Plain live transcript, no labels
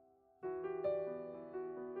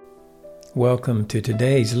Welcome to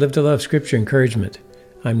today's Live to Love Scripture Encouragement.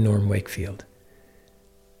 I'm Norm Wakefield.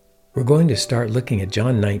 We're going to start looking at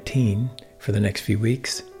John 19 for the next few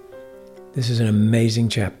weeks. This is an amazing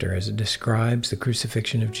chapter as it describes the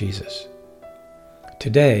crucifixion of Jesus.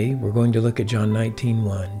 Today, we're going to look at John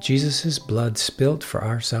 19:1, Jesus' blood spilt for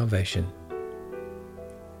our salvation.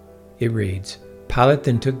 It reads, Pilate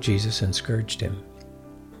then took Jesus and scourged him.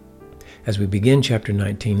 As we begin chapter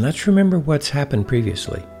 19, let's remember what's happened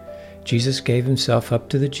previously. Jesus gave himself up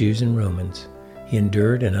to the Jews and Romans. He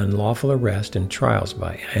endured an unlawful arrest and trials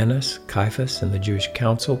by Annas, Caiaphas, and the Jewish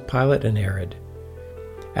council, Pilate and Herod.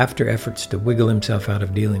 After efforts to wiggle himself out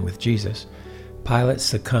of dealing with Jesus, Pilate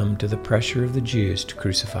succumbed to the pressure of the Jews to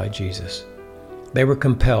crucify Jesus. They were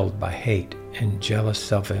compelled by hate and jealous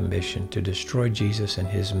self-ambition to destroy Jesus and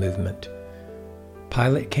his movement.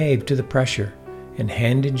 Pilate caved to the pressure and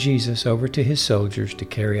handed Jesus over to his soldiers to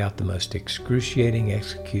carry out the most excruciating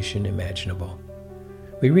execution imaginable.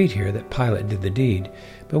 We read here that Pilate did the deed,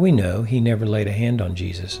 but we know he never laid a hand on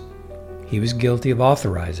Jesus. He was guilty of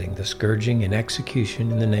authorizing the scourging and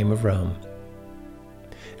execution in the name of Rome.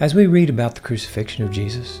 As we read about the crucifixion of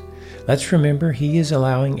Jesus, let's remember he is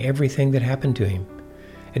allowing everything that happened to him.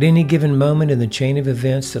 At any given moment in the chain of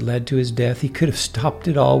events that led to his death, he could have stopped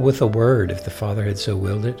it all with a word if the Father had so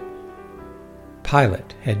willed it.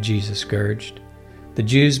 Pilate had Jesus scourged. The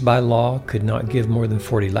Jews by law could not give more than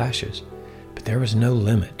 40 lashes, but there was no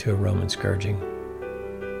limit to a Roman scourging.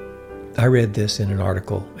 I read this in an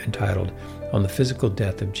article entitled, On the Physical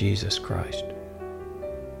Death of Jesus Christ.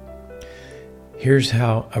 Here's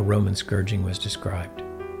how a Roman scourging was described.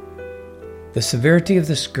 The severity of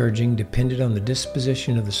the scourging depended on the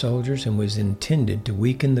disposition of the soldiers and was intended to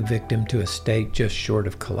weaken the victim to a state just short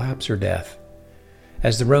of collapse or death.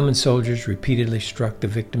 As the Roman soldiers repeatedly struck the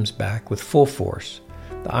victim's back with full force,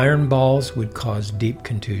 the iron balls would cause deep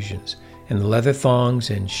contusions, and the leather thongs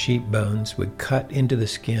and sheep bones would cut into the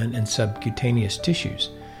skin and subcutaneous tissues.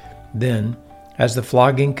 Then, as the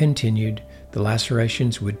flogging continued, the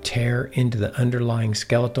lacerations would tear into the underlying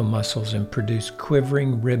skeletal muscles and produce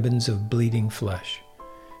quivering ribbons of bleeding flesh.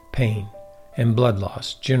 Pain and blood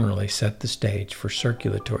loss generally set the stage for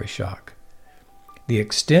circulatory shock. The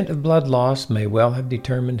extent of blood loss may well have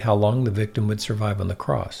determined how long the victim would survive on the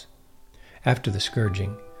cross. After the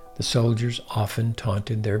scourging, the soldiers often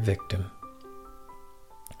taunted their victim.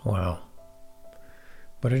 Wow,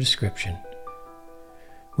 what a description.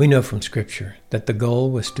 We know from Scripture that the goal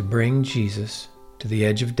was to bring Jesus to the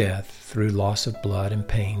edge of death through loss of blood and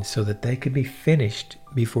pain so that they could be finished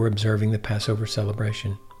before observing the Passover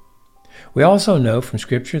celebration. We also know from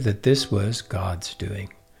Scripture that this was God's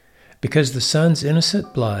doing, because the Son's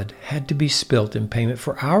innocent blood had to be spilt in payment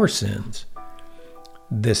for our sins.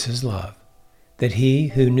 This is love, that he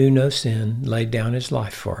who knew no sin laid down his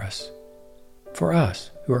life for us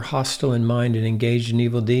who are hostile in mind and engaged in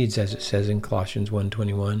evil deeds, as it says in Colossians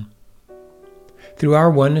 1:21. Through our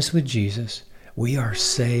oneness with Jesus, we are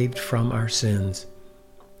saved from our sins.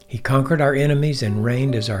 He conquered our enemies and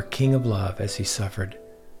reigned as our King of love as he suffered.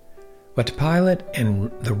 What Pilate and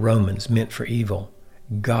the Romans meant for evil,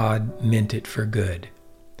 God meant it for good.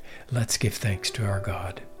 Let's give thanks to our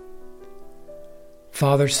God.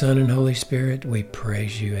 Father, Son, and Holy Spirit, we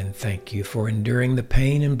praise you and thank you for enduring the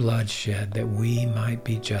pain and bloodshed that we might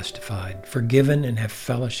be justified, forgiven, and have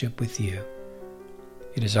fellowship with you.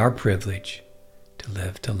 It is our privilege to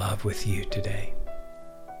live to love with you today.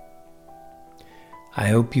 I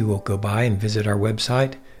hope you will go by and visit our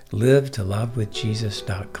website,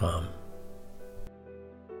 livetolovewithjesus.com.